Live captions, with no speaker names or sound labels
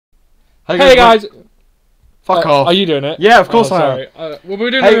Hey guys! Fuck off. Are you doing it? Yeah, of course I am. Well, we're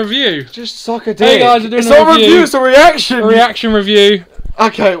doing a review. Just suck a dick. Hey guys, we're doing it's a review. It's not a review, it's a reaction! A reaction review.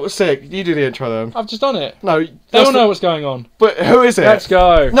 Okay, well, sick. You do the intro then. I've just done it. No, they all know what's going on. But who is it? Let's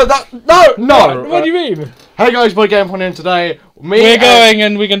go. No, no! What do you mean? Hey guys, my GameForOne today. We're going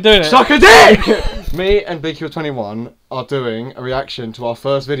and we can do it. Suck a dick! Me and BigHuwa21 are doing a reaction to our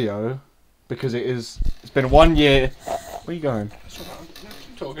first video because it's been 1 year. Where are you going?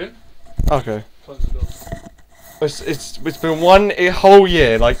 I'm talking. Okay. It's been one whole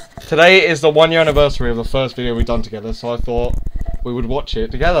year. Like today is the 1 year anniversary of the first video we've done together, so I thought we would watch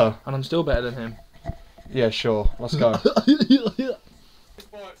it together. And I'm still better than him. Yeah, sure. Let's go.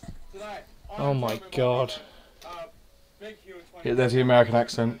 Oh my god. Yeah, there's the American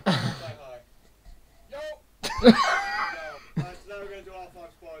accent.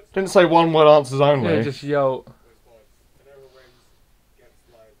 Didn't say one word answers only. Yeah, just yo.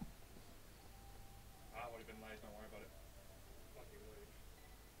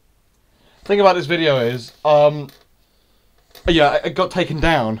 Thing about this video is, yeah, it got taken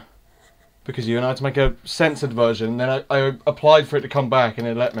down because you and I had to make a censored version. Then I applied for it to come back, and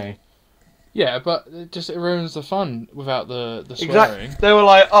it let me. Yeah, but it ruins the fun without the swearing. Exactly. They were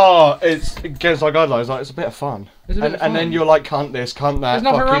like, "Oh, it's against our guidelines." Like, it's a bit of fun. And then you're like, "Cunt this, cunt that." There's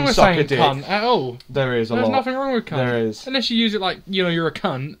nothing wrong with saying cunt at all. There is a lot. There's nothing wrong with cunt. There is. Unless you use it like, you know, you're a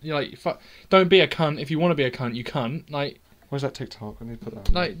cunt. You're like, fuck. Don't be a cunt. If you want to be a cunt, you cunt. Like. Where's that TikTok? I need to put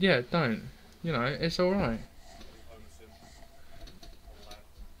that. Like, yeah, don't. You know, it's all right.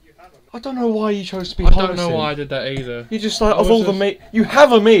 I don't know why you chose to be. I don't know why I did that either. You just like of all the me, you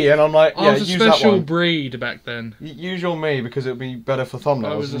have a me, and I'm like, yeah, I was a use that one. special breed back then. Use your me because it'd be better for thumbnails.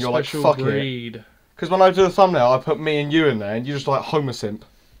 I was and a you're like, special fuck breed. it. Because when I do the thumbnail, I put me and you in there, and you just like homo simp.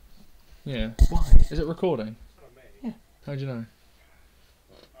 Yeah. Why? Is it recording? Yeah. How'd you know?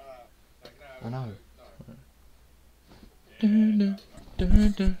 I know. Okay,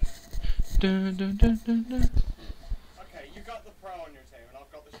 you got the pro on your team, and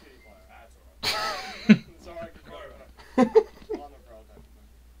I've got the shitty player. That's alright. Sorry, I could go over. I'm the pro,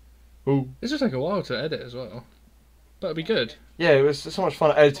 definitely. Ooh. This will take a while to edit as well. But it'll be good. Yeah, it was so much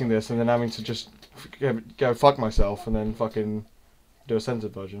fun editing this, and then having to just go fuck myself, and then fucking do a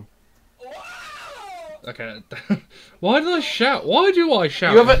censored version. Okay. Why did I shout? Why do I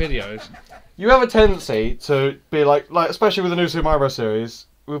shout in videos? You have a tendency to be like, especially with the new Super Mario Bros. Series,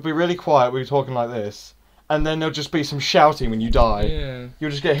 we'll be really quiet, we'll be talking like this, and then there'll just be some shouting when you die. Yeah.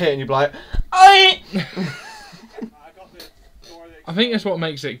 You'll just get hit and you'll be like, "Oi!" I think that's what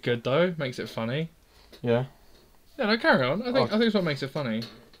makes it good though, makes it funny. Yeah. Yeah, no, carry on. I think it's what makes it funny.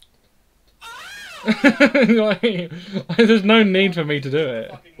 Like, there's no need for me to do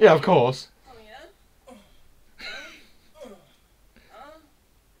it. Yeah, of course.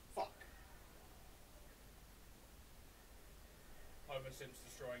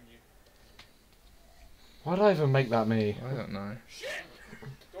 Why did I even make that me? I don't know. Shit!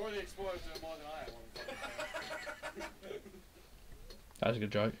 Dora the Explorer doing more than I am. That was a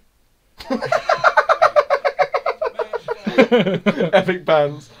good joke. Epic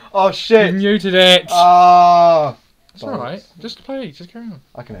bands. Oh shit! You muted it! Ah! It's alright. Just play. Just carry on.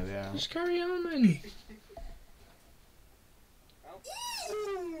 I can edit it out. Just carry on, man.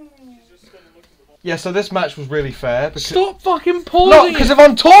 Yeah, so this match was really fair. Because Stop fucking pausing! No, because if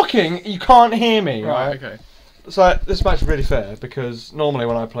I'm talking, you can't hear me, right? Okay. So this match is really fair because normally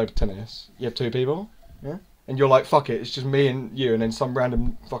when I play tennis, you have two people, yeah, and you're like, fuck it, it's just me and you, and then some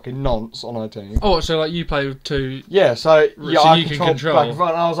random fucking nonce on our team. Oh, so like you play with two? Yeah, so yeah, so I you can control control. back and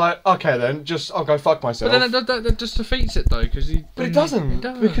front, and I was like, okay then, I'll go fuck myself. But then that just defeats it though, because you. But it doesn't,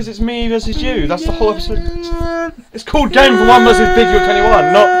 because it's me versus you. That's the whole episode. It's called GameForOne versus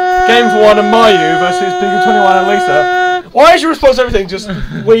BigHuwa21, not GameForOne and Mayu versus BigHuwa21 and Lisa. Why is your response to everything just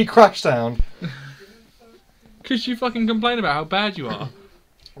we crash sound? Because you fucking complain about how bad you are.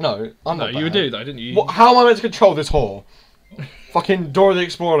 No, I'm not. No, you would do though, didn't you? What, how am I meant to control this whore? Fucking Dora the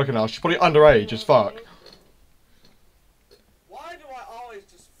Explorer looking ass. She's probably underage as fuck. Why do I always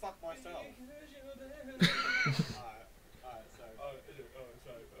just fuck myself?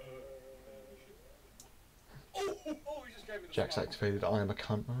 Jack's activated I am a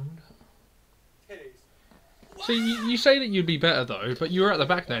cunt mode. So you say that you'd be better though, but you were at the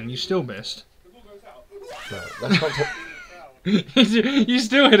back then, you still missed. No, that's not You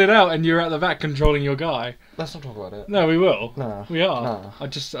still hit it out and you're at the back controlling your guy. let's not talk about it. No, we will. Nah. We are. Nah. I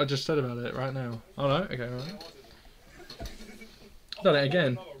just said about it right now. Oh no? Okay, right. Done it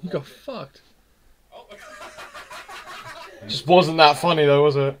again. You got fucked. It just wasn't that funny though,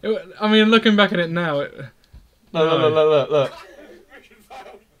 was it? I mean, looking back at it now, Look.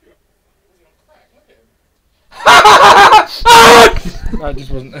 That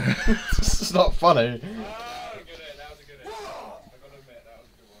just wasn't. It's not funny. That was a good hit. That was a good hit. I gotta admit, that was a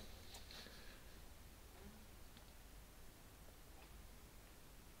good one.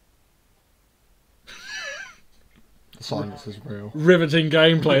 The silence is real. Riveting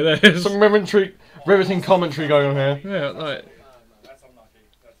gameplay there. Some riveting commentary going on here. Yeah, like. That's unlucky.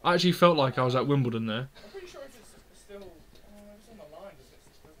 I actually felt like I was at Wimbledon there. I'm pretty sure if it's still it's on the line, doesn't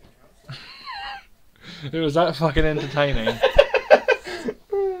it count? It was that fucking entertaining.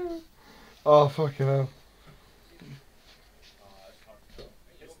 Oh, fucking hell.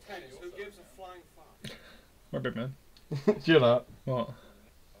 It's tennis. Who gives a flying fuck? My big man. Do you know that? What?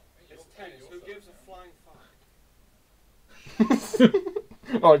 It's tennis. Who gives a flying fuck?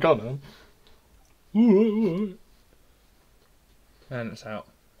 Alright, go on then. And it's out.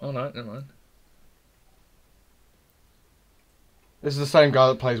 Oh no, never mind. This is the same guy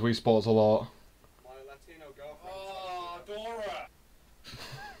that plays Wii Sports a lot. My Latino girlfriend. Oh, Dora!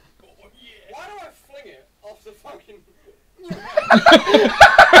 Oh, yeah. Why do I fling it off the fucking...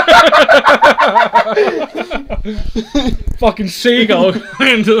 Fucking seagull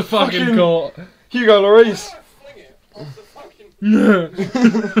into the fucking court. Hugo Lloris. Why do I fling it off the fucking...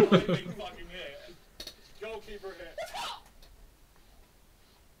 fucking hit? Goalkeeper hit.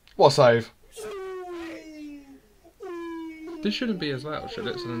 What a save. This shouldn't be as loud, should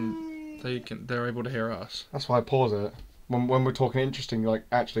it? So then they're able to hear us. That's why I pause it. When we're talking interesting, like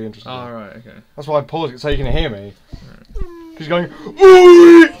actually interesting. Oh, right, okay. That's why I pause it so you can hear me. Because you're going,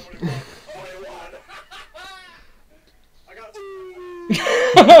 ooh!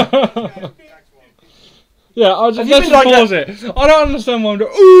 Yeah, I'll just Have you let's been pause it. I don't understand why I'm doing.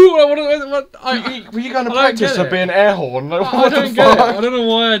 Ooh, Were you going to I don't practice get to it. be an air horn? Like, I what the don't get it. fuck? I don't know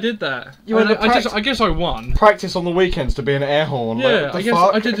why I did that. I guess I won. Practice on the weekends to be an air horn. Yeah, like, what the I guess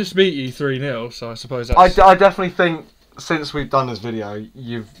fuck? I did just beat you 3-0, so I suppose that's... I definitely think since we've done this video,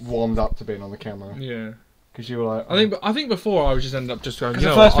 you've warmed up to being on the camera. Yeah. Because you were like... I think before I was just ended up just going, 'Cause you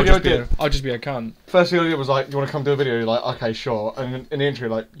the know first what, video I'll just be a cunt. First video was like, you want to come do a video? You're like, okay, sure. And in the intro,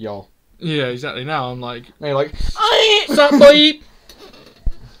 you're like, yo. Yeah, exactly. Now I'm like... And you're like, Sup, boy?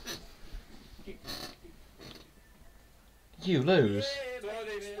 you lose.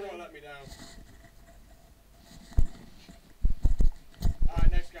 Let me down.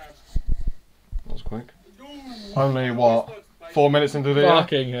 Alright, next game. That was quick. Only, what, 4 minutes into the video?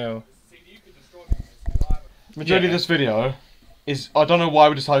 Fucking hell. Majority of this video is, I don't know why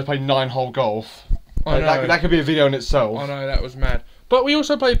we decided to play 9-hole golf. I Like, know. that could be a video in itself. I know, that was mad. But we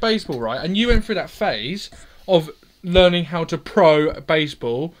also played baseball, right? And you went through that phase of learning how to pro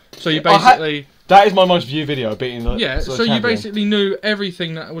baseball. So you basically... That is my most viewed video, beating the Yeah, the so you champion. basically knew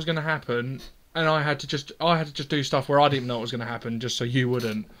everything that was going to happen, and I had to just do stuff where I didn't know what was going to happen, just so you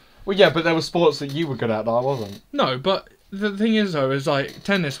wouldn't. Well, yeah, but there were sports that you were good at that I wasn't. No, but the thing is though, is like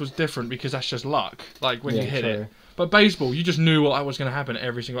tennis was different because that's just luck, like when you hit true. it. But baseball, you just knew what was going to happen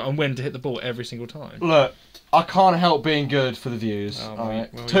every single and when to hit the ball every single time. Look, I can't help being good for the views. Oh,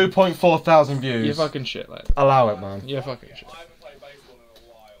 alright, well, 2.4 thousand views. You're fucking shit, lad. Allow it, man. You're fucking shit. I haven't played baseball in a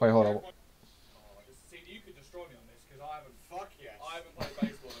while. Wait, hold on. See, you could destroy me on this because I haven't. Fuck yes. I haven't played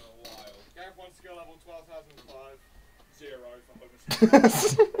baseball in a while. GameForOne skill level 12,005. 0 for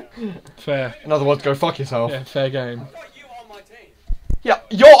home. Fair. In other words, go fuck yourself. Yeah, fair game. I've got you on my team. Yeah,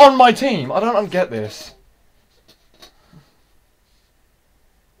 you're on my team. I don't get this.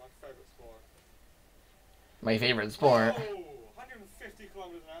 My favourite sport. My favourite sport. Oh, 150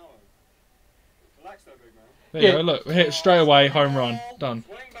 kilometers an hour. Relax there, big man. There you Yeah. go, look, hit straight away, home run, done.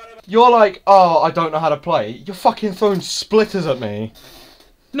 Swing better. You're like, oh, I don't know how to play. You're fucking throwing splitters at me.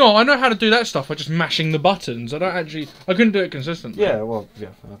 No, I know how to do that stuff by just mashing the buttons. I couldn't do it consistently. Yeah, well, yeah,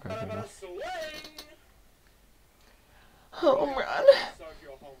 okay. fair Better enough. swing. Home run. So if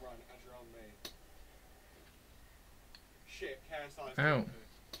you're a home run as you're on me. Shit, KSI. Ow.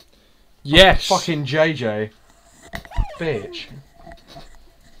 Yes! Fucking JJ. Bitch.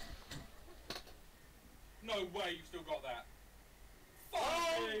 No way you've still got that. Fuck, bro.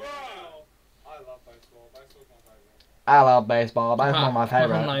 I love baseball. Baseball's my favourite. I love baseball. That's one of my My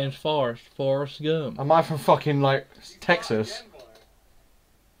favourite. name's Forrest Gump. Am I from fucking, like, Texas?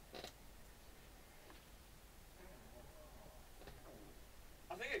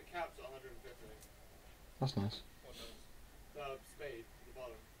 I think it caps at 150. That's nice. The speed at the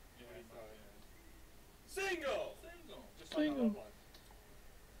bottom. Single! Just like Single. that one.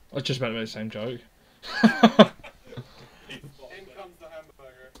 I was just about to make the same joke. In comes the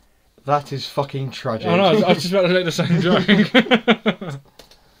hamburger. That is fucking tragic. I know, I was just about to make the same joke.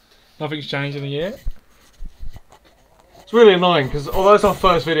 Nothing's changed in a year. It's really annoying because although it's our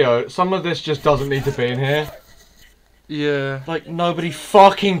first video, some of this just doesn't need to be in here. Yeah. Like, nobody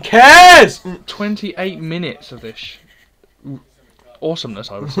fucking cares! 28 minutes of this awesomeness,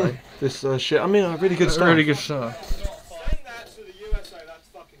 I would say. This shit, I mean, really good stuff. Really good stuff. Send that to the USA, that's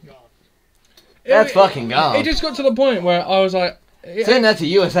fucking gone. That's fucking gone. It just got to the point where I was like... Send that to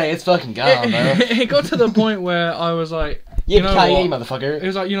USA, it's fucking gone, bro. It got to the point where I was like... You know Yippee-ki-yay, what? motherfucker. It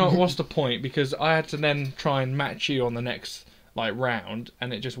was like, you know, what's the point? Because I had to then try and match you on the next like round,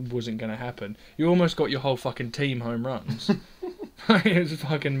 and it just wasn't going to happen. You almost got your whole fucking team home runs. It was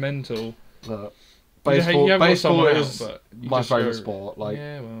fucking mental. Look, Baseball baseball is but my favourite sport. Like,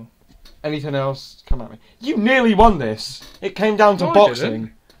 yeah, well, anything else, come at me. You nearly won this. It came down to No, I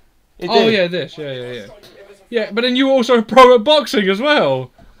boxing. It oh did. yeah, this, yeah. Yeah, but then you were also a pro at boxing as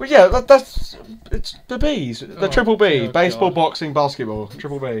well. Well, yeah, that's it's the B's, the triple B, oh, baseball, God. boxing, basketball,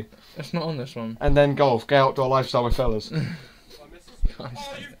 triple B, It's not on this one. and then golf, gay outdoor lifestyle with fellas. Oh,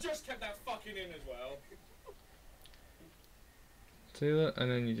 you've just kept that fucking in as well. See that, and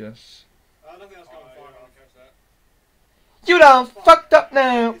then you just. Nothing else going fine, I'll catch that. You done fucked up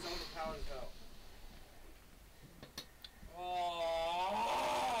now. He's overpowered as hell.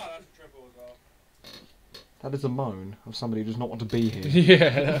 Oh, that's a triple as well. That is a moan of somebody who does not want to be here.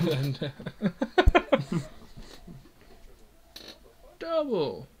 Yeah.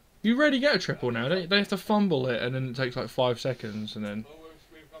 Double. You rarely get a triple now. They have to fumble it, and then it takes like 5 seconds, and then. Oh,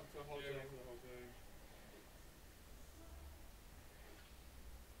 we've come to the whole thing.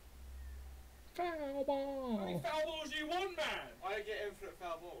 Foul How many ball. foul balls do you want, man? I get infinite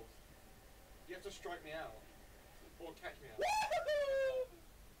foul balls. You have to strike me out. Or catch me out.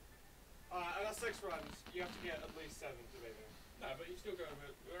 I got 6 runs. You have to get at least 7 to beat me. No, but you still go with...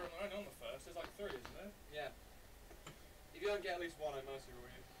 We're only on the first. There's like 3, isn't there? Yeah. If you don't get at least 1, I mercy rule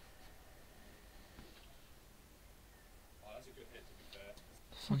you. Oh, that's a good hit, to be fair.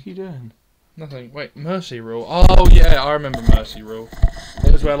 What the fuck are you doing? Nothing. Wait, mercy rule. Oh yeah, I remember mercy rule.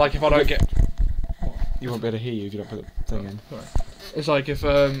 It was where like if I don't get. You won't be able to hear you if you don't put the thing in. Sorry. It's like if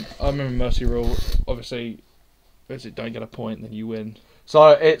I remember mercy rule. Obviously, if you don't get a point, then you win. So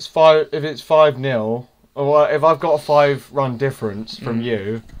it's 5. If it's 5-0, or if I've got a 5-run difference from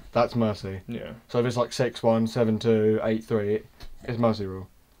you, that's mercy. Yeah. So if it's like 6-1, 7-2, 8-3, it's mercy rule.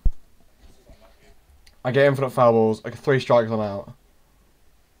 I get infinite foul balls. I get 3 strikes, I'm out.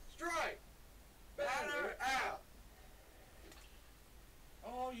 Strike! Batter out!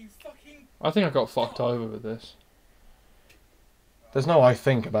 Oh, you fucking... I think I got fucked over with this. There's no I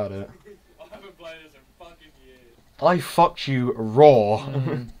think about it. I haven't played this in fucking years. I fucked you raw.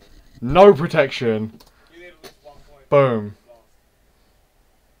 Mm. No protection. You need at least 1 point. Boom.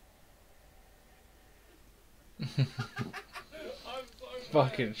 I'm so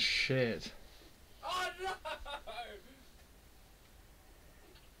Fucking shit. Oh no!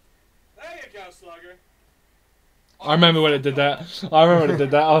 There you go, Slugger. I remember when it did that.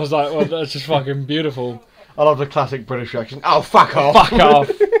 I was like, well, that's just fucking beautiful. I love the classic British reaction. Oh, fuck off. Fuck off.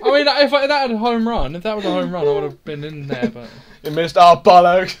 I mean, if that had a home run, if that was a home run, I would have been in there, but. You missed our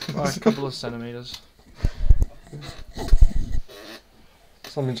bollocks. Like a couple of centimetres.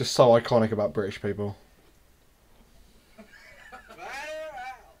 Something just so iconic about British people. Batter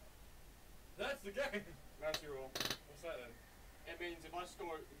out. That's the game. Mercy rule. What's that then? It means if I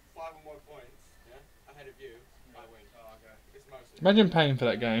score 5 or more points, yeah, ahead of you, I win. Oh, okay. It's mercy. Imagine paying for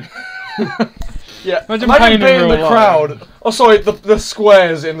that game. Yeah, Imagine imagine paying in being in the real life. crowd. Oh, sorry, the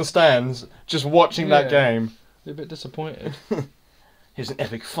squares in the stands, just watching that game. A bit disappointed. Here's an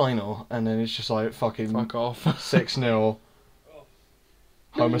epic final, and then it's just like fucking Fuck off. 6-0.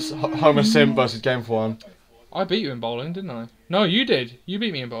 Homer Sim versus GameForOne. I beat you in bowling, didn't I? No, you did. You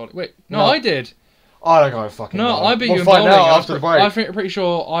beat me in bowling. Wait, no, No. I did. I don't go fucking. No, know. I beat we'll you in find bowling. out after the break. I'm pretty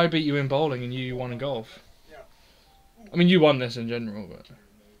sure I beat you in bowling and you won in golf. Yeah. I mean, you won this in general, but.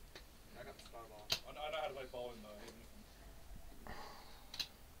 I got the star ball. I know how to play bowling though.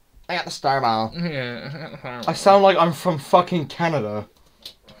 I got the star ball. Yeah. I sound like I'm from fucking Canada.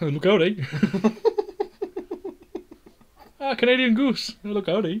 Look out, eh? Canadian goose. Look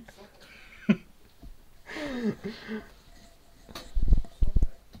out, eh?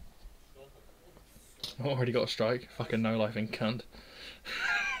 Already got a strike. Fucking no life in cunt.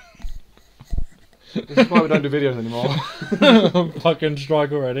 This is why we don't do videos anymore. Fucking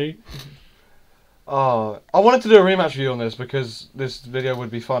strike already. Oh, I wanted to do a rematch video on this because this video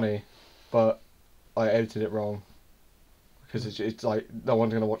would be funny, but I edited it wrong. Because it's like no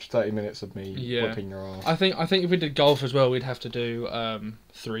one's gonna watch 30 minutes of me whipping your ass. I think if we did golf as well, we'd have to do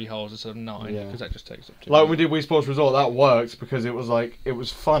 3 holes instead of 9 Yeah. because that just takes up too Like long. we did Wii Sports Resort, that worked because it was like it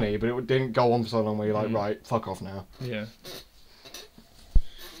was funny, but it didn't go on for so long. Where you're like, right, fuck off now. Yeah.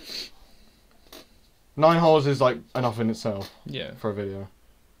 9 holes is like enough in itself Yeah. for a video.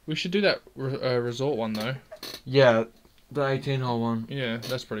 We should do that resort one though. Yeah, the 18-hole one. Yeah,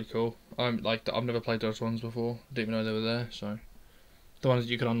 that's pretty cool. I've never played those ones before. Didn't even know they were there. So, the ones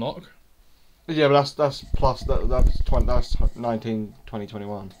that you can unlock. Yeah, but that's plus that's 19, 20,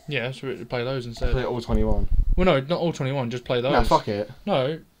 21. Yeah, so we play those instead. Play all 21. Well, no, not all 21. Just play those. No, fuck it.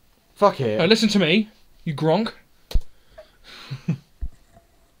 No, Fuck it. no. Listen to me, you gronk.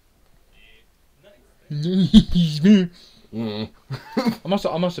 Mm. I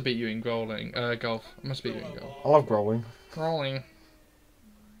must have beat you in golf. I must have beat you in golf. I love growling. Rolling.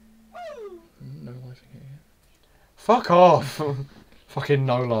 No life in here. Fuck off. Fucking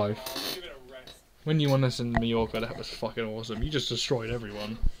no life. Give it a rest. When you won us in Mallorca, that was fucking awesome. You just destroyed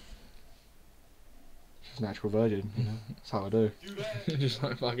everyone. Just natural virgin, you know. That's how I do. Do that. Just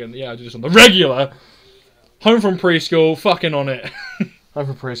like fucking, yeah, I do this on the regular. Home from preschool, fucking on it. I'm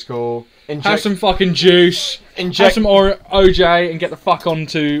from preschool. Have some fucking juice. Have Inject. some OJ and get the fuck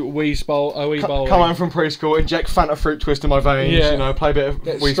onto Wii Bowling. Come home from preschool. Inject Fanta fruit twist in my veins. Yeah. You know, play a bit of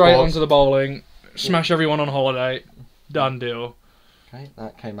Get Wii straight Sports. onto the bowling. Smash everyone on holiday. Done deal. Okay,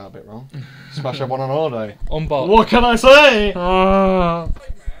 that came out a bit wrong. Smash everyone on holiday. On bot. What can I say? Ah. Wait,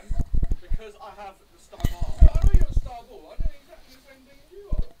 man. Because I have the star ball. I know you have a star ball. I know exactly the same thing as you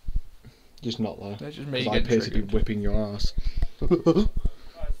are. Just not though. That's just me 'Cause I getting appear to be triggered. whipping your ass. Right, it's 4 there,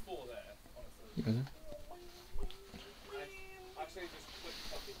 honestly. Yeah. I actually just clicked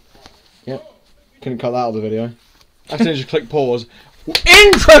fucking pause. Yep. Couldn't cut that out of the video. Accidentally just click pause.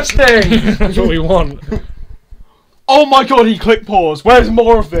 Interesting! That's what we want. Oh my god, he clicked pause. Where's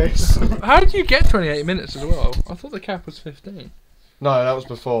more of this? How did you get 28 minutes as well? I thought the cap was 15. No, that was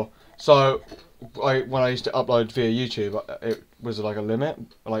before. So, when I used to upload via YouTube, it was like a limit.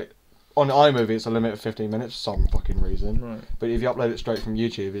 Like, on iMovie, it's a limit of 15 minutes for some fucking reason. Right. But if you upload it straight from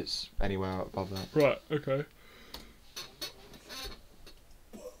YouTube, it's anywhere above that. Right, okay.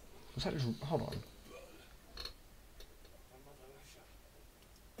 Was that just... Hold on.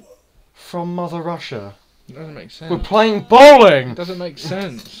 From Mother Russia. It doesn't make sense. We're playing bowling! It doesn't make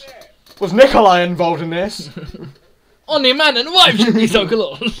sense. Was Nikolai involved in this? Only man and wife should be so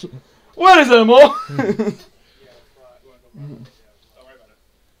close. Where is there more? Yeah, right. Don't worry about it.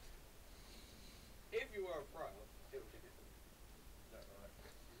 If you were a pro,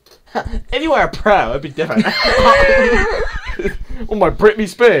 it would be different. If you were a pro, it'd be different. Oh my Britney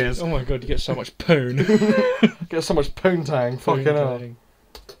Spears. Oh my god, you get so much poon. Get so much poontang. Fucking hell. Poontang.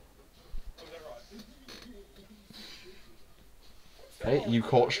 Was that right? Hey, you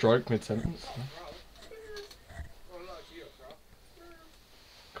caught stroke mid-sentence. Well, no, it's you, bro.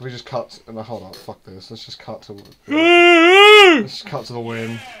 Can we just cut... No, hold on, fuck this. Let's just cut to... No, Let's just cut to the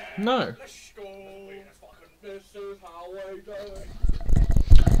win. no, Let's go. This is how we do it.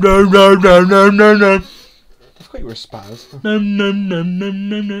 no, no, no, no. I forgot you were a spaz. No, no, no, no,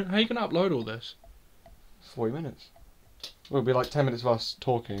 no, no. How are you going to upload all this? 40 minutes. It'll be like 10 minutes of us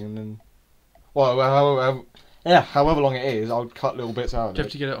talking and then... Well, however long it is, I'll cut little bits out of Do you have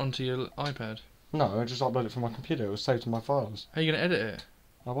it. to get it onto your iPad? No, I just upload it from my computer. It was saved to my files. How are you going to edit it?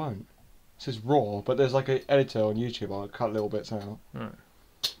 I won't. This is raw, but there's like an editor on YouTube. I'll cut little bits out. Right.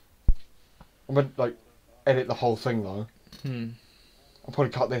 I'm gonna like edit the whole thing though. I'll probably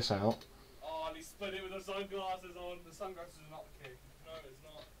cut this out. Oh, and he split it with the sunglasses on. The sunglasses are not the key. No, it's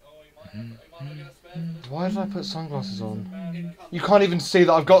not. Oh, he might not get a spare. Why did I put sunglasses on? Man, You can't even see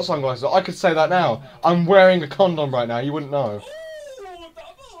that I've got sunglasses on. I could say that now. I'm wearing a condom right now. You wouldn't know.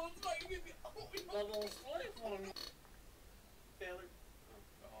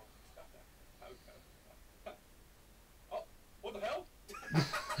 What the hell?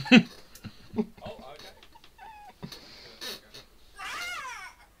 Oh, okay.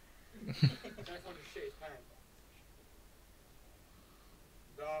 Jack wanted to shit his pants.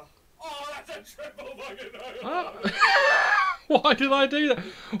 Oh, that's a triple fucking no. Why did I do that?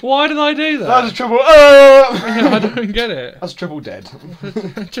 Why did I do that? That's a triple. I don't get it. That's triple dead.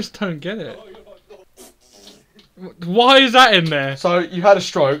 I just don't get it. Why is that in there? So you had a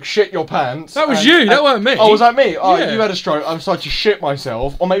stroke, shit your pants. That was and- you, that weren't me. Oh, was that me? Oh, Yeah. you had a stroke. I decided to shit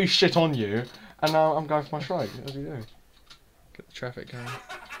myself, or maybe shit on you, and now I'm going for my stroke. As you do. Get the traffic going.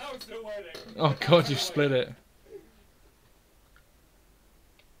 I'm still waiting. Oh god, you split it.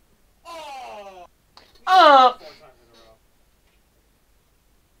 Oh! Ah! 4 times in a row.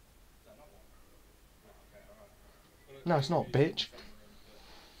 Is that not one? Okay, alright. No, it's not, bitch.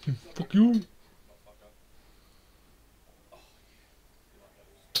 Fuck you.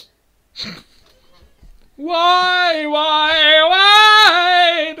 Why,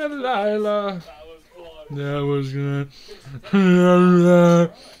 Delilah? That was close. That was good.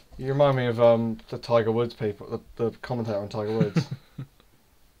 You remind me of the Tiger Woods people, the commentator on Tiger Woods.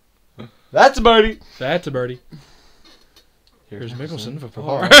 That's a birdie. That's a birdie. Here's Mickelson for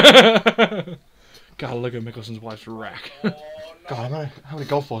par. God, look at Mickelson's wife's rack. God, how many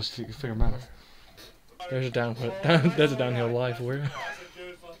golf balls do you figure him out? There's a there's a downhill lie for you. That's a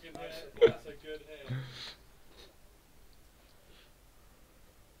good fucking hit. That's a good hit.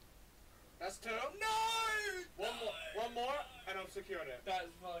 That's two. No! One more, and I'm secured it. That's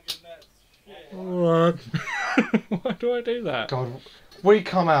fucking nuts. What? Why do I do that? God, we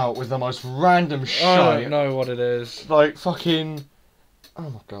come out with the most random I shit. don't know what it is. Like fucking. Oh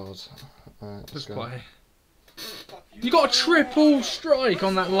my god. Right, Just go. play. You got a triple strike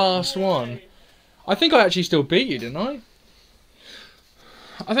on that last one. I think I actually still beat you, didn't I?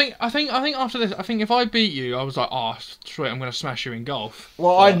 I think after this, I think if I beat you, I was like, oh, sweet, I'm gonna smash you in golf.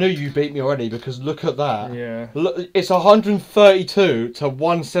 Well, I knew you beat me already because look at that. Yeah. Look, it's 132 to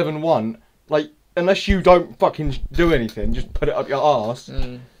 171. Like, unless you don't fucking do anything, just put it up your arse.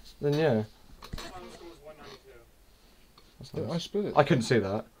 Then yeah. That's nice. I split it. I couldn't see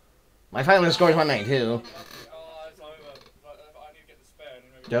that. My final score is 192. Oh, it's over. I need to get the spare. And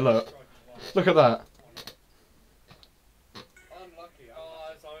maybe Yeah, look. Look at that. Unlucky.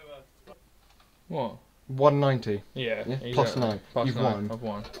 Oh, it's over. What? 190. Yeah. Yeah, he's plus over. 9. Plus You've 9. won. I've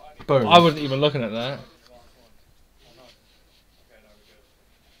won. Boom. I wasn't even looking at that.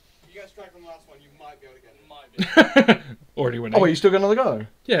 You guys strike on the last one, you might be able to get it. Might be. Already winning. Oh, wait, you still got another go?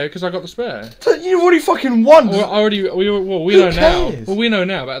 Yeah, because I got the spare. You already fucking won! Well, we Who know now. cares? Well, we know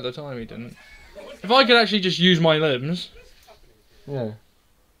now, but at the time he didn't. If I could actually just use my limbs. Yeah.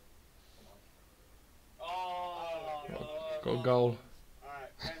 Oh, Got a goal.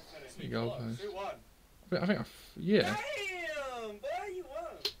 Alright, 10 minutes. You go, guys. Who won? I think yeah. Damn, boy, you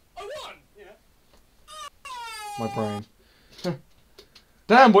won. I won! Yeah. My brain.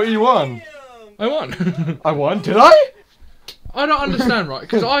 Damn, what you won? Damn. I won. I won? Did I? I don't understand, right?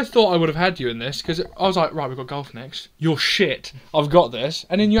 Because I thought I would have had you in this, because I was like, right, we've got golf next. You're shit. I've got this.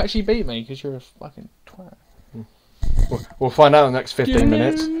 And then you actually beat me, because you're a fucking twat. We'll find out in the next 15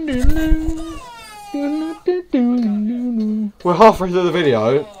 minutes. We're halfway through the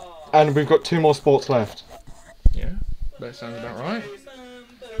video, and we've got 2 more sports left. Yeah, that sounds about right.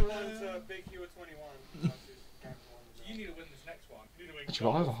 Who won to BigHuwa21's? You need to win this next one. You need to win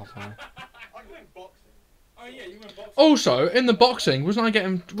Actually, over halfway. I can win boxing. Oh yeah, you win boxing. Also, in the boxing, wasn't I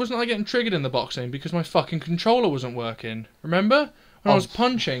getting triggered in the boxing because my fucking controller wasn't working? Remember? When I was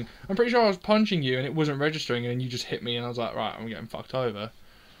punching. I'm pretty sure I was punching you and it wasn't registering and you just hit me and I was like, right, I'm getting fucked over.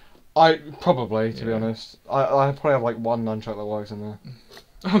 To be honest. I probably have like 1 nunchuck that works in there.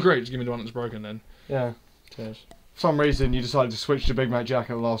 Oh great, just give me the one that's broken then. Yeah. Cheers. For some reason, you decided to switch to Big Mac Jack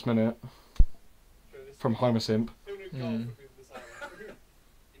at the last minute. From Homer Simp. Who knew golf would be the same?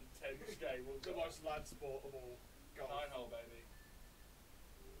 Intense game. The most lad sport of all. Golf. 9-hole, baby.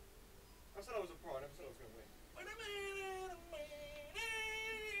 I said I was a pro. I never said I was going to win.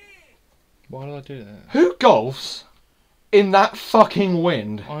 Why did I do that? Who golfs in that fucking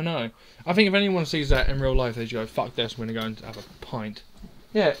wind? I know. I think if anyone sees that in real life, they just go, fuck this, we're going to go and have a pint.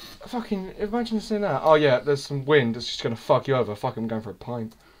 Yeah, fucking, imagine seeing that. Oh yeah, there's some wind that's just going to fuck you over. Fuck, I'm going for a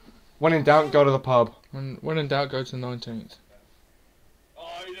pint. When in doubt, go to the pub. When in doubt, go to the 19th.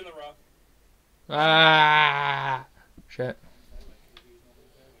 Oh, he's in the rough. Ah! Shit.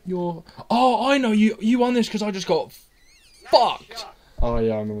 You're... Oh, I know, you won this because I just got fucked. Oh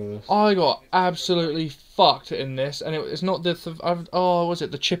yeah, I remember this. I got absolutely fucked in this, and it's not the... was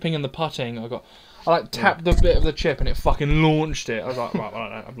it the chipping and the putting? I like tapped the bit of the chip and it fucking launched it. I was like, right,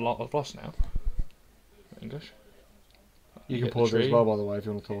 well, I've lost now. English. You can Hit the pause it as tree. well, by the way, if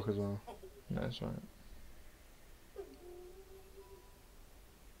you want to talk as well. No, that's right.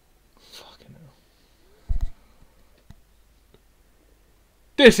 Fucking hell.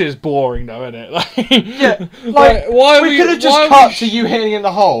 This is boring though, isn't it? Like, Yeah, like, why we could have just cut to you hitting in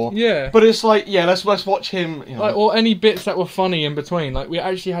the hole. Yeah. But it's like, yeah, let's watch him. You know, Like, or any bits that were funny in between. Like, we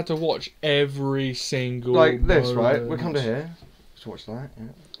actually had to watch every single. like this, right? moment. We come to here. Just watch that. Yeah.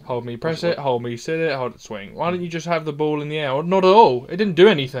 Hold me, press it. Hold me, sit it. Hold it, swing. Why don't you just have the ball in the air? Or not at all. It didn't do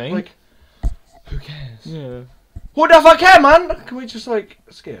anything. Like, who cares? yeah. What the fuck, care, man? Can we just like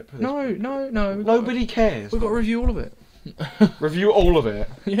skip? this? No. Nobody cares. We've got to review all of it. Review all of it.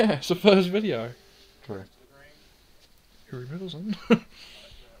 Yeah, it's the first video. True. Harry Middleton. Oh,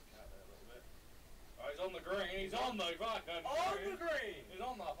 he's on the green. He's on the fucking green. He's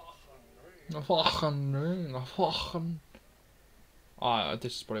on the fucking green.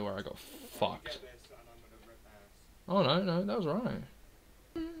 This is probably where I got fucked. Get this and I'm gonna rip ass. Oh no, that was right.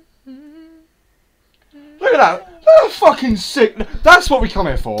 Look at that! That's fucking sick. That's what we come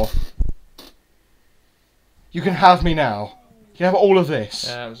here for. You can have me now. You can have all of this.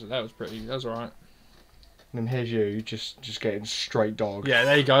 Yeah, that was pretty. That was alright. And then here's you, just getting straight dog. Yeah,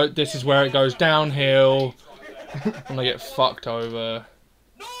 there you go. This is where it goes downhill. And I get fucked over.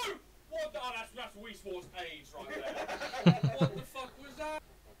 No! What the? Oh, that's Wii Sports AIDS right there. What the fuck was that?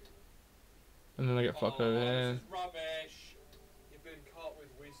 And then I get fucked over here. This is rubbish. You've been caught with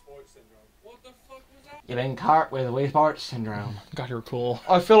Wii Sports syndrome. What the fuck was that? You've been caught with Wii Sports syndrome. Got to recall.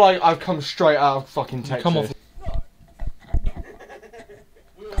 I feel like I've come straight out of fucking Texas. Come off.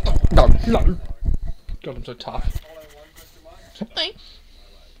 No, no. God, I'm so tough.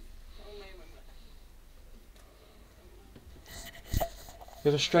 We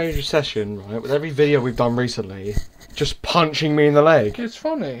have a strange session, right, with every video we've done recently, just punching me in the leg. It's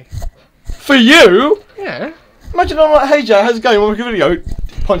funny. For you? Yeah. Imagine I'm like, hey Jay, how's it going? We'll make a video.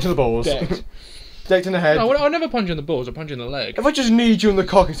 Punch in the balls. Decked. Decked in the head. No, I never punch you in the balls, I punch you in the leg. If I just need you in the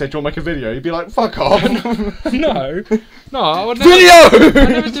cock and said, do you want to make a video? You'd be like, fuck off. No. No, I would never, Video! I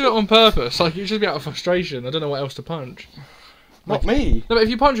never do it on purpose. Like, you should be out of frustration. I don't know what else to punch. Not me. No, but if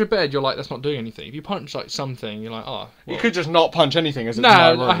you punch a bed, you're like, that's not doing anything. If you punch, like, something, you're like, oh. You could just not punch anything as it's No,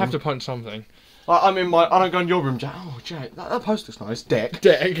 my room. I have to punch something. I'm in my. I don't go in your room, Jay. Oh, Jay, that post looks nice. Deck.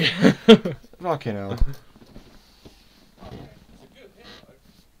 Deck. Fucking hell.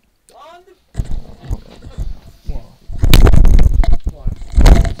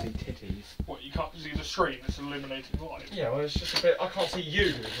 What, you can't see the screen that's illuminating light? Yeah, well, it's just a bit. I can't see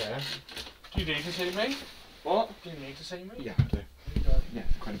you there. Do you need to see me? What? Do you need to see me? Yeah, I do. Yeah,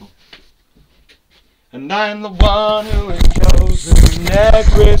 incredible. And I'm the one who is chosen, neck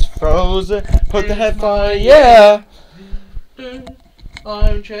is frozen, put the head fire, yeah!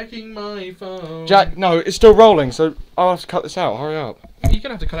 I'm checking my phone. Jack, no, it's still rolling, so I'll have to cut this out, hurry up. You're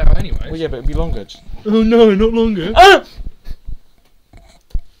gonna have to cut it out anyway. Well, yeah, but it'll be longer. Just... Oh no, not longer. Ah!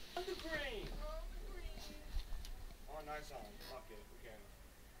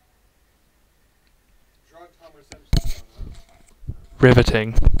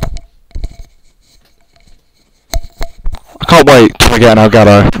 Riveting. I can't wait till I get an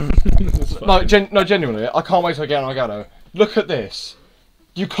Elgato. No, genuinely, I can't wait till I get an Elgato. Look at this.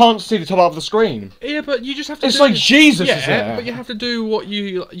 You can't see the top half of the screen. Yeah, but you just have to. It's like Jesus is Yeah, there. but you have to do what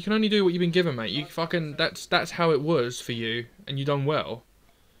you can only do what you've been given, mate. You fucking that's how it was for you, and you done well.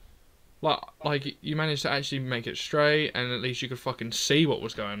 Like you managed to actually make it straight, and at least you could fucking see what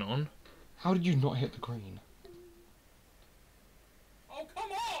was going on. How did you not hit the green? Oh,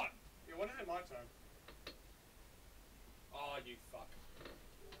 come on! Yeah, when is it my turn? Oh, you fuck.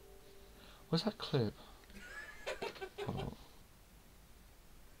 Where's that clip? Oh.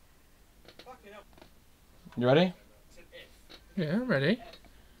 Fucking hell. You ready? It's an if. Yeah, I'm ready.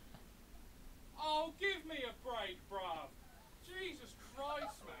 Oh, give me a break, bruv. Jesus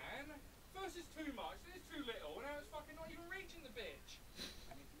Christ, man. First it's too much, then it's too little, and now it's fucking not even reaching the bitch.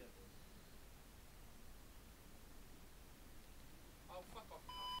 Oh, fuck off,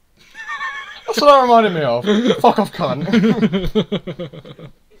 cunt. That's what that reminded me of. Fuck off, cunt.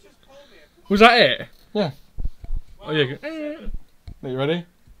 It's just called me a... Was that it? Yeah. Oh yeah. Good. Are you ready?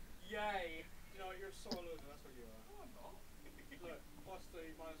 Yay. You know, you're a sore loser, that's what you are. No, I'm not. Look, plus the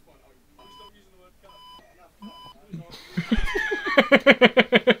minus one. Oh, stop using the word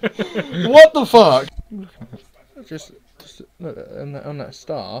cunt. What the fuck? Just look on that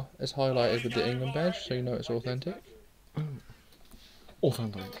star. It's highlighted with the England badge, so you know it's authentic.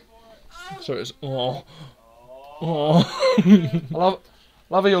 Authentic. So it's oh. I love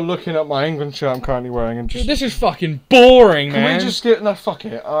how you're looking at my England shirt I'm currently wearing and just... This is fucking boring, Can man. we just skip... No, fuck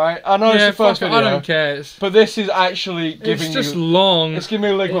it, alright? I know Yeah, it's the first fuck it, video. I don't care. It's But this is actually giving just you... long. It's giving me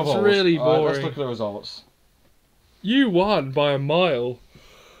a lick of It's balls. really Alright, let's boring. look at the results. You won by a mile.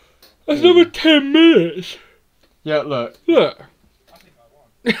 That's another 10 minutes. Yeah, look. Look. I think I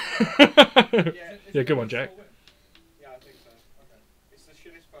won. Yeah, good one, Jack. Yeah, I think so. Okay. It's the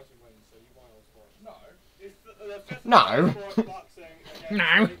shittest person wins, so you won all sports. No. It's the fifth No. sport boxing against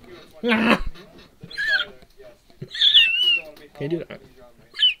No. BigHuwa21's. The decider, yes. You still want to be Can you do humble, that? please, John,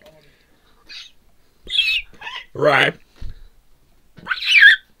 mate. Right.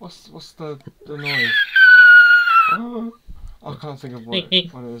 What's the noise? Oh, I can't think of what it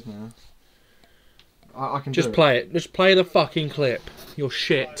is now. I can Just do it. play it. Just play the fucking clip. You're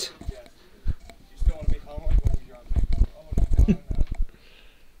shit. Yes. You still want to be humble, please, John, mate. I want to be humble now.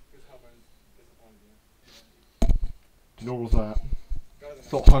 Because humble is disappointing. And all of that. Go to the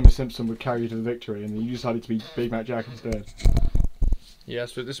Thought Homer Simpson would carry you to the victory, and then you decided to be Big Mac Jack instead.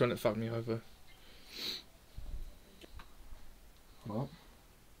 Yes, but this one it fucked me over. What?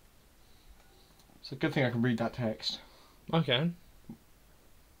 It's a good thing I can read that text. I can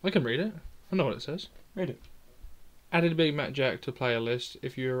read it. I know what it says. Read it. Added Big Mac Jack to player list.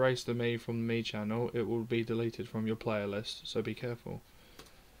 If you erase the me from the me channel, it will be deleted from your player list, so be careful.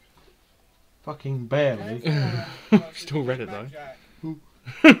 Fucking barely. Still read it though.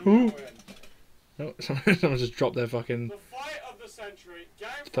 No, someone just dropped their fucking... The fight of the century.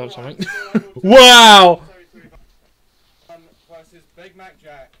 Stop something. GameForOne Wow! versus Big Mac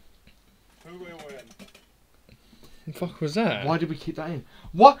Jack. Who will win? The fuck was that? Why did we keep that in?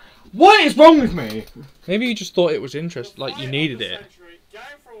 What is wrong with me? Maybe you just thought it was interesting, like you needed it.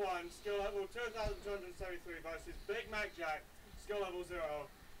 GameForOne, skill level 2273 versus Big Mac Jack, skill level 0.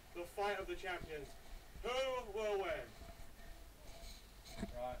 The fight of the champions. Who will win?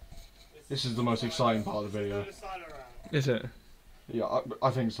 Right. This is the most exciting part of the video. Is it? Yeah,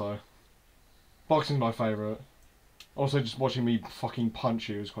 I think so. Boxing's my favourite. Also, just watching me fucking punch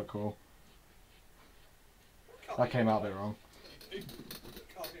you is quite cool. That came out a bit wrong.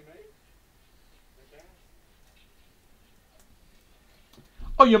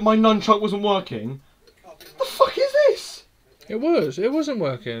 Oh yeah, my nunchuck wasn't working. What the fuck is this? It was. It wasn't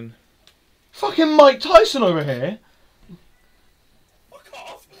working. Fucking Mike Tyson over here.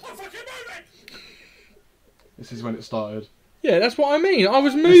 This is when it started. Yeah, that's what I mean. I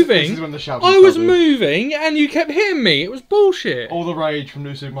was This moving. is when the shouting I was started. moving, and you kept hitting me. It was bullshit. All the rage from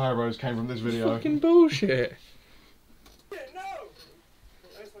New Super Mario Bros. Came from this video. Fucking bullshit. No!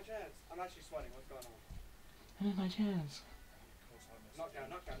 Where's my chance? I'm actually sweating. What's going on? Where's my chance? Knockdown.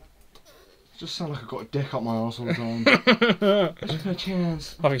 It just sounds like I've got a dick up my arse all the time. Where's my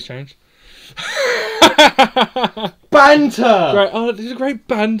chance? Nothing's changed. Banter! Great. Oh, this is great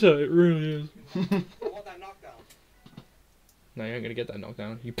banter. It really is. I want that knockdown. No, you ain't gonna get that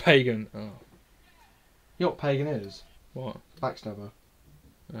knockdown. You pagan. Oh. You know what pagan is? What? Backstabber.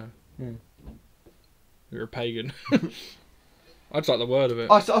 Oh. Yeah. You're a pagan. I just like the word of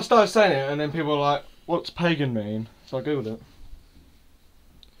it. I started saying it and then people were like, what's pagan mean? So I googled it.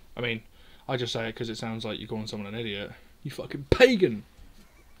 I mean, I just say it because it sounds like you're calling someone an idiot. You fucking pagan.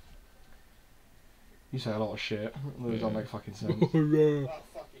 You say a lot of shit. It don't make fucking sense. Oh,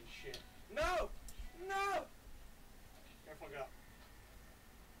 fucking shit. No! Careful, go.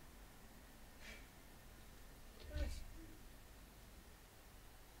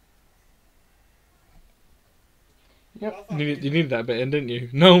 Yep. You needed that bit in, didn't you?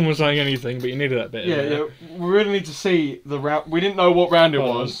 No one was saying anything, but you needed that bit in. Yeah, there. yeah. We really need to see the round. We didn't know what round it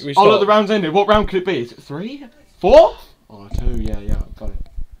Hold on, was. we Oh, look, stopped. the round's ended. What round could it be? Is it 3? 4? Oh, 2. Yeah, got it.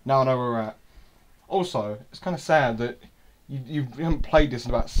 Now I know where we're at. Also, it's kind of sad that you haven't played this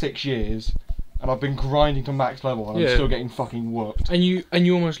in about 6 years, and I've been grinding to max level, and I'm Yeah. still getting fucking whooped. And you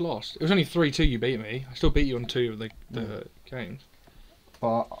almost lost. It was only 3-2 you beat me. I still beat you on 2 of the games.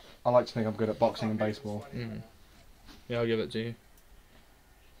 But I like to think I'm good at boxing and baseball. Mm. Yeah, I'll give it to you.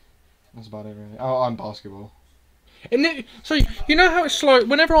 That's about it, really. Oh, I'm basketball. So you know how it's slow.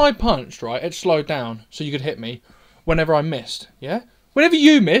 Whenever I punched, right, it slowed down so you could hit me. Whenever I missed, yeah. Whenever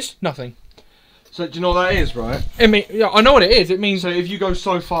you missed, nothing. So do you know what that is, right? I mean, yeah, I know what it is. It means So if you go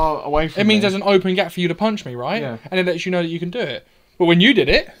so far away from it means me, there's an open gap for you to punch me, right? Yeah. And it lets you know that you can do it. But when you did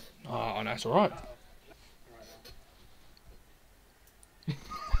it, oh, that's all right.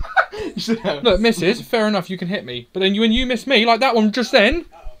 you see that? Look, misses, fair enough, you can hit me. But then when you miss me, like that one just then.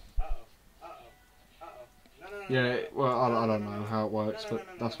 Yeah, well, I don't know how it works, but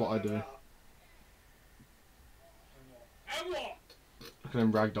that's what I do. Look at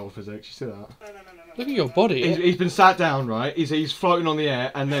them ragdoll physics, you see that? Look at your body. He's been sat down, right? He's floating on the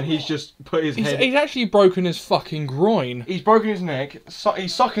air, and then he's just put his head... He's actually broken his fucking groin. He's broken his neck,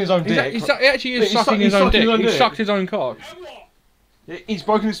 he's sucking his own dick. He actually is He's sucking his own dick. He dick. sucked his own cock. He's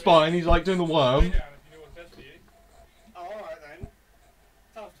broken his spine, he's like doing the worm. Oh, alright then.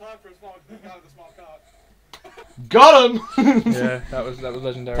 Tough time for a small guy with a small cock. Got him! Yeah, that was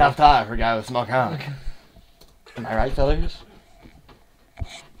legendary. Tough time for a guy with a small cock. Am I right, fellas?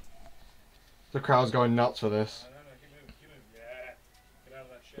 The crowd's going nuts for this. No, keep moving. Yeah. Get out of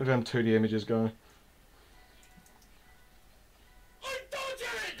that shit. Look at them 2D images going.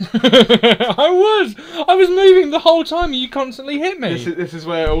 I was moving the whole time and you constantly hit me. This is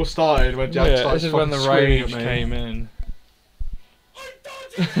where it all started, when Jack started this is when the screaming rage at me. came in.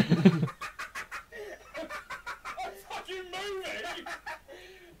 I'm fucking moving!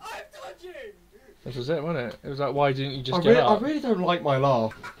 I'm dodging! This was it, wasn't it? It was like, why didn't you just I get really, up? I really don't like my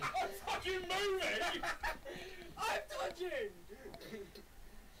laugh. I'm fucking moving! I'm dodging!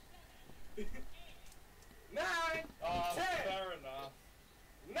 9, 10, Fair enough.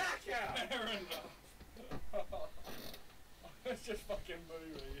 knockout! Fair enough. It's just fucking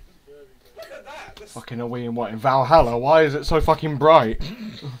moving. It's very good. Look at that! The Fucking are we in what? In Valhalla? Why is it so fucking bright?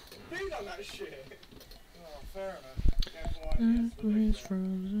 Who done that shit? Oh, fair enough.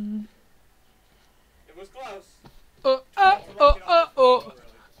 It was close.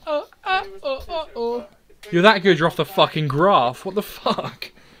 You're that good, you're off the fucking graph. What the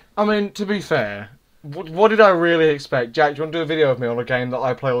fuck? I mean, to be fair, what did I really expect? Jack, do you want to do a video of me on a game that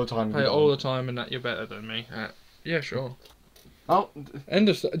I play all the time? Play it all the time and that you're better than me. Yeah, sure. Oh, End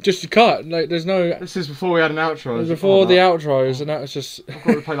of just cut. Like, there's no. this is before we had an outro. It was before the outros, and that was just. I've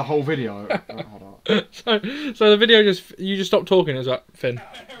got to play the whole video. Right, hold on. so the video you just stopped talking, is that Finn?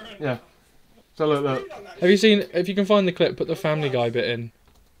 Yeah. So look. Have you seen? If you can find the clip, put the Family Guy bit in.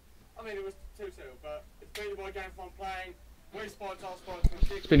 I mean, it was 2-2, but it's been your boy GameForOne playing. We sponsor our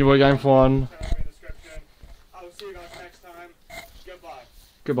sponsors. It's been your boy GameForOne. I will see you guys next time. Goodbye.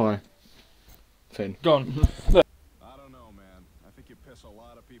 Goodbye. Finn. Gone. I don't know, man. I think you piss a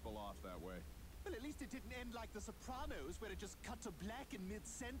lot of people off that way. Well, at least it didn't end like The Sopranos, where it just cut to black in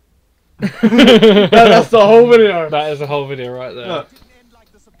mid-sentence. That's the whole video. That is the whole video right there. Look. It didn't end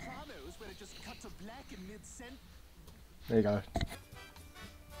like The Sopranos, where it just cut to black in mid-sentence. There you go.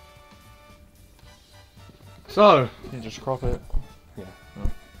 So. You just crop it. Yeah.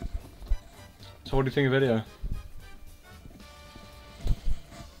 Oh. So what do you think of the video?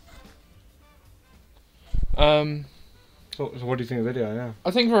 So what do you think of the video? Yeah.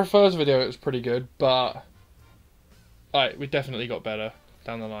 I think for a first video it was pretty good, but we definitely got better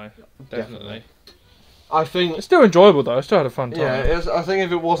down the line. Definitely. I think It's still enjoyable though. I still had a fun time. yeah. I think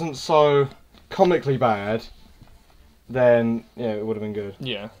if it wasn't so comically bad, then yeah, it would have been good.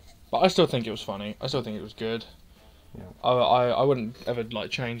 Yeah, but I still think it was funny. I still think it was good. Yeah. I wouldn't ever like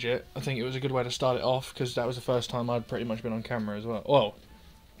change it. I think it was a good way to start it off because that was the first time I'd pretty much been on camera as well. Well,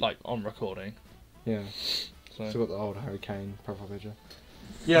 like on recording. Yeah. So. Still got the old Harry Kane profile picture.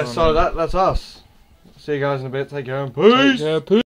 Yeah. So that's us. See you guys in a bit. Take care and peace. Yeah, peace.